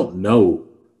don't know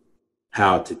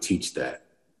how to teach that.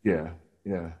 Yeah.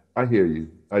 I hear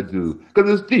you. I do.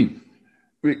 Because it's deep.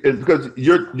 Because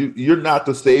you're not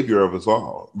the savior of us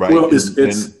all, right? Well,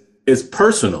 it's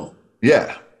personal.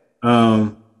 Yeah.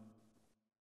 And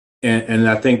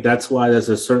I think that's why there's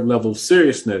a certain level of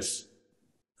seriousness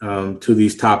to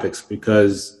these topics,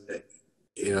 because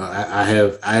I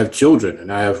have children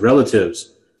and I have relatives.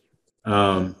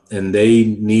 And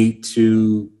I need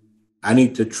to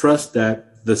trust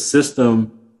that the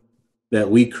system that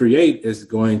we create is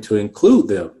going to include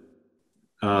them,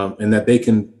 and that they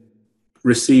can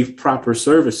receive proper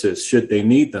services should they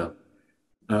need them.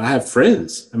 I have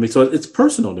friends. I mean, so it's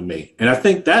personal to me. And I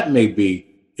think that may be,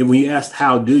 and when you asked,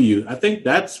 how do you, I think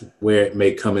that's where it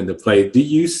may come into play. Do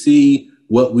you see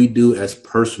what we do as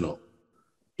personal?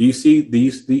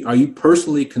 Are you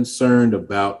personally concerned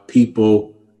about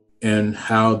people and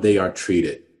how they are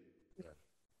treated?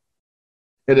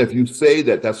 And if you say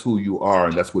that that's who you are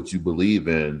and that's what you believe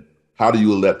in, how do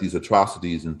you let these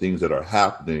atrocities and things that are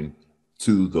happening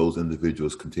to those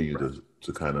individuals continue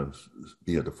to kind of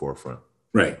be at the forefront?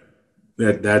 Right.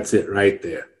 That's it right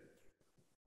there.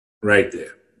 Right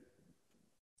there.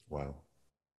 Wow.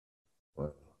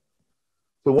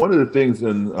 So one of the things,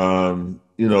 and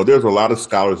there's a lot of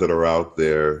scholars that are out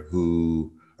there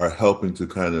who are helping to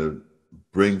kind of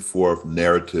bring forth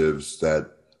narratives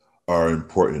that are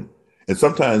important. And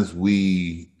sometimes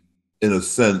we, in a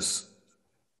sense,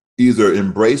 either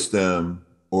embrace them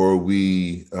or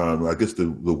we, I guess the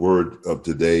word of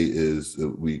today is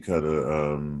we kind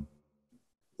of,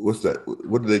 what's that?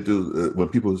 What do they do when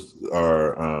people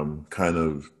are kind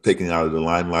of taken out of the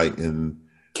limelight and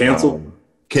cancel?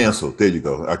 Cancel. There you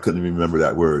go. I couldn't even remember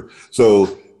that word.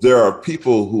 So there are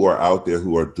people who are out there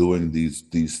who are doing these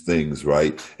things,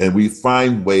 right? And we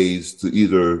find ways to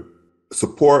either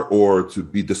support or to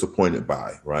be disappointed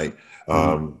by, right?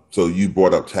 So you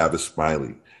brought up Tavis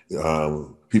Smiley.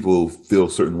 people feel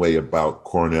a certain way about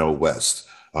Cornel West.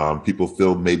 People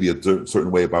feel maybe a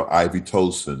certain way about Ivy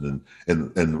Tosin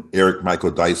and Eric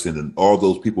Michael Dyson and all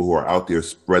those people who are out there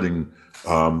spreading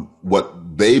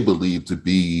what they believe to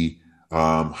be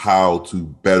how to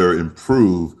better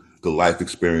improve the life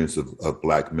experience of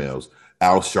Black males.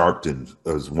 Al Sharpton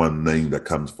is one name that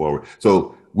comes forward.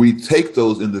 So we take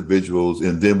those individuals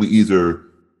and then we either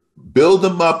build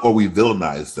them up or we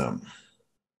villainize them.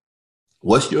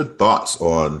 What's your thoughts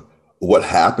on what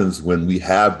happens when we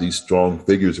have these strong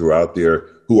figures who are out there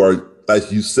who are,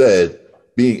 as you said,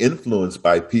 being influenced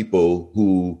by people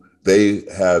who they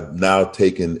have now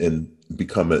taken and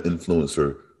become an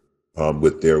influencer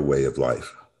with their way of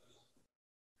life?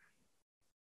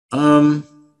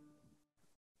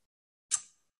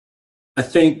 I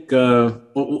think,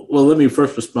 well, let me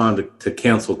first respond to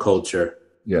cancel culture.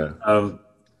 Yeah.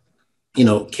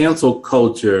 Cancel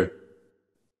culture,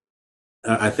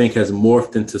 I think, has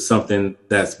morphed into something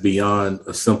that's beyond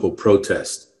a simple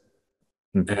protest.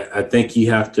 Mm-hmm. And I think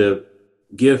you have to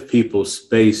give people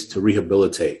space to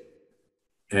rehabilitate.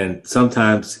 And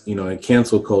sometimes, in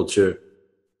cancel culture,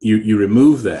 you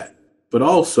remove that. But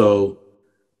also,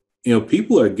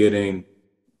 people are getting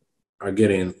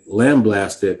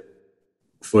lambasted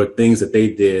for things that they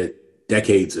did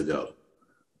decades ago.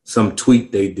 Some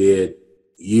tweet they did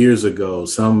years ago,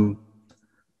 some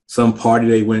party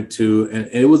they went to, and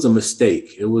it was a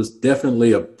mistake. It was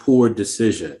definitely a poor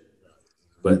decision,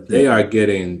 but they are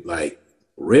getting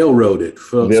railroaded.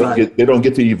 They don't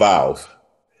get to evolve.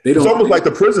 It's almost like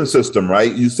the prison system,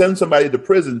 right? You send somebody to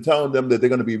prison telling them that they're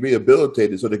going to be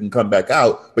rehabilitated so they can come back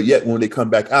out. But yet when they come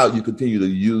back out, you continue to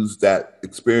use that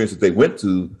experience that they went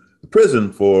to the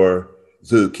prison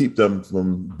to keep them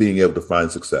from being able to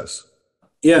find success.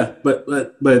 Yeah, but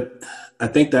I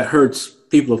think that hurts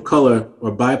people of color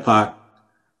or BIPOC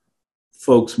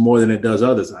folks more than it does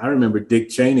others. I remember Dick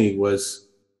Cheney was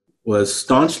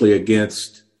staunchly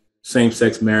against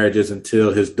same-sex marriages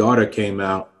until his daughter came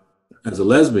out as a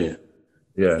lesbian.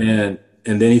 Yeah. And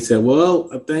then he said,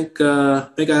 well, I think I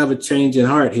have a change in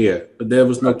heart here, but there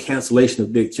was no cancellation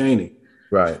of Dick Cheney.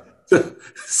 Right.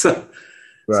 So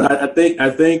I think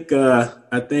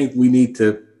we need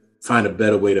to find a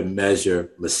better way to measure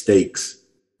mistakes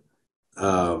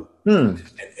and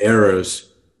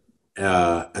errors.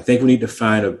 I think we need to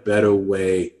find a better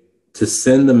way to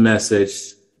send the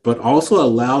message, but also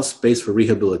allow space for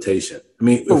rehabilitation. I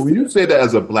mean, when you say that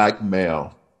as a Black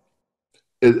male,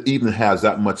 it even has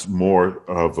that much more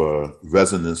of a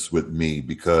resonance with me,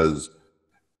 because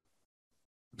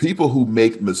people who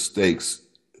make mistakes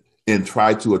and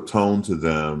try to atone to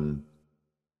them,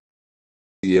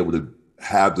 be able to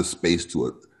have the space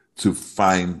to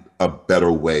find a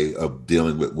better way of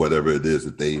dealing with whatever it is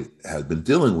that they have been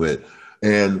dealing with.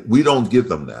 And we don't give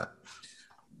them that.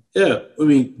 Yeah. I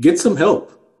mean, get some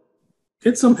help.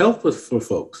 Get some help for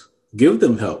folks. Give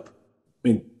them help. I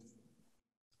mean,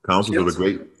 counseling is a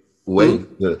great way.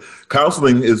 Mm-hmm.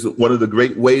 Counseling is one of the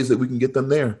great ways that we can get them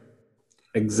there.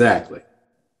 Exactly.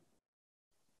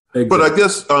 But I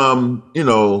guess, Maya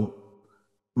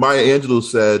Angelou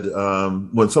said,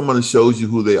 when someone shows you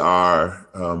who they are,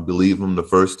 believe them the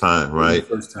first time, right?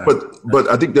 But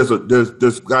I think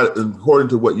there's got, according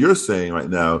to what you're saying right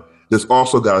now, there's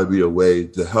also got to be a way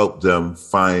to help them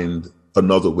find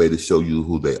another way to show you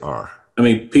who they are. I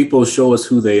mean, people show us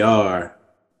who they are,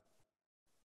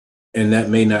 and that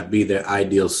may not be their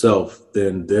ideal self.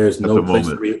 Then there's no place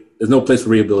for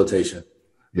rehabilitation.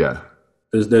 Yeah.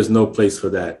 There's no place for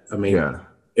that. I mean, not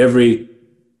every,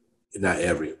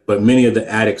 but many of the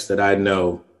addicts that I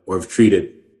know or have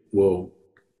treated will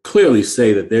clearly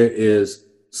say that there is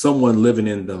someone living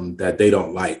in them that they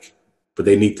don't like, but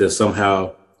they need to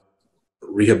somehow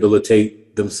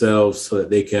rehabilitate themselves so that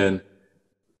they can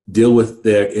deal with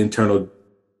their internal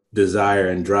desire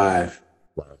and drive.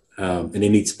 And they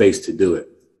need space to do it.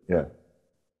 Yeah.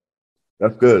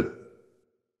 That's good.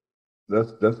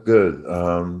 That's good.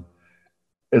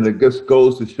 And it just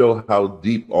goes to show how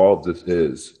deep all of this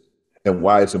is and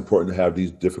why it's important to have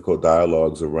these difficult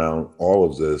dialogues around all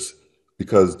of this,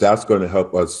 because that's going to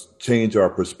help us change our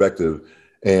perspective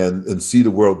and see the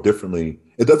world differently.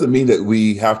 It doesn't mean that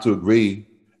we have to agree,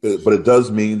 but it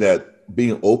does mean that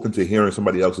being open to hearing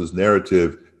somebody else's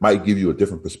narrative might give you a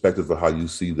different perspective of how you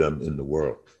see them in the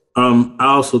world. I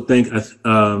also think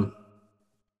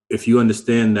if you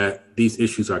understand that these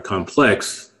issues are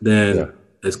complex, then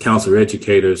as counselor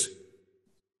educators,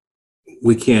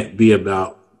 we can't be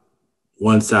about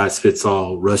one size fits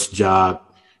all, rush job,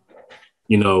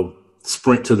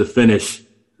 sprint to the finish,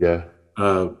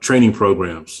 training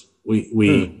programs.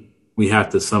 We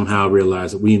have to somehow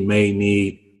realize that we may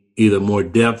need either more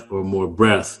depth or more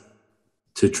breadth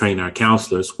to train our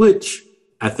counselors, which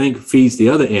I think feeds the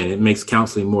other end. It makes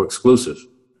counseling more exclusive.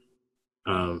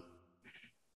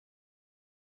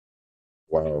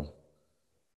 Wow.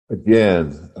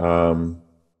 Again,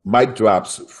 mic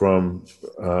drops from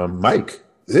Mike.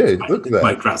 Hey, look at that.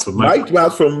 Mic drops from Mike. Mic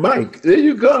drops from Mike. There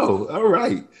you go. All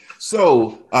right.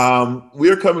 So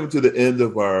we're coming to the end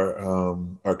of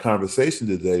our conversation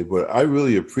today, but I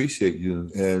really appreciate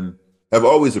you and have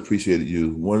always appreciated you.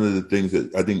 One of the things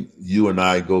that I think you and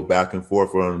I go back and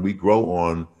forth on, we grow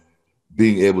on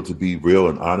being able to be real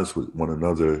and honest with one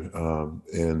another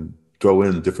and throw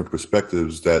in different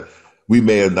perspectives that we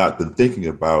may have not been thinking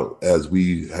about as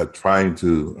we have trying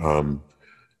to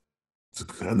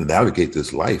kind of navigate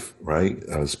this life, right?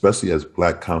 Especially as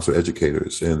Black counselor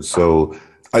educators. And so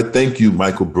I thank you,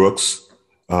 Michael Brooks,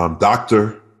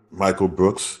 Dr. Michael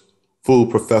Brooks, full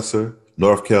professor,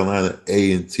 North Carolina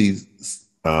A&T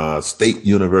State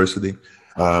University.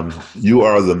 You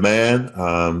are the man.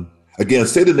 Again,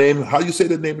 say the name. How you say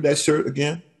the name of that shirt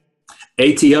again?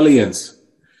 ATLians.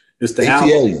 It's the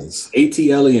ATLians.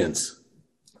 ATLians.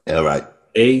 All right.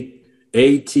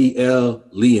 ATLians.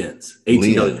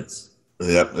 ATLians.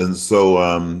 Yep. And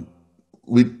so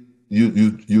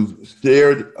you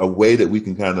shared a way that we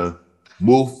can kind of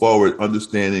move forward,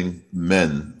 understanding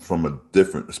men from a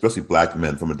different, especially Black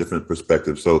men from a different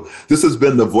perspective. So this has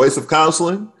been The Voice of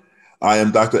Counseling. I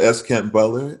am Dr. S. Kent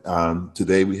Butler.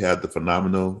 Today we had the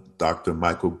phenomenal Dr.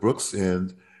 Michael Brooks,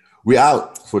 and we're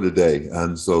out for the day.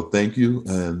 And so thank you,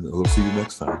 and we'll see you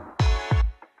next time.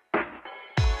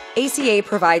 ACA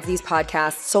provides these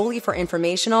podcasts solely for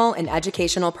informational and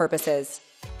educational purposes.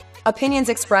 Opinions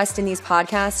expressed in these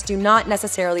podcasts do not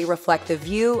necessarily reflect the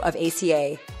view of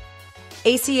ACA.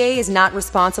 ACA is not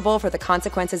responsible for the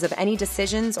consequences of any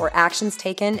decisions or actions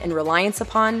taken in reliance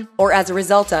upon or as a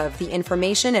result of the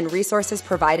information and resources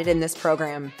provided in this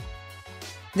program.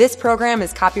 This program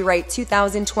is copyright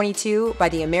 2022 by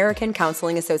the American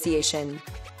Counseling Association.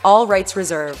 All rights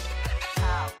reserved.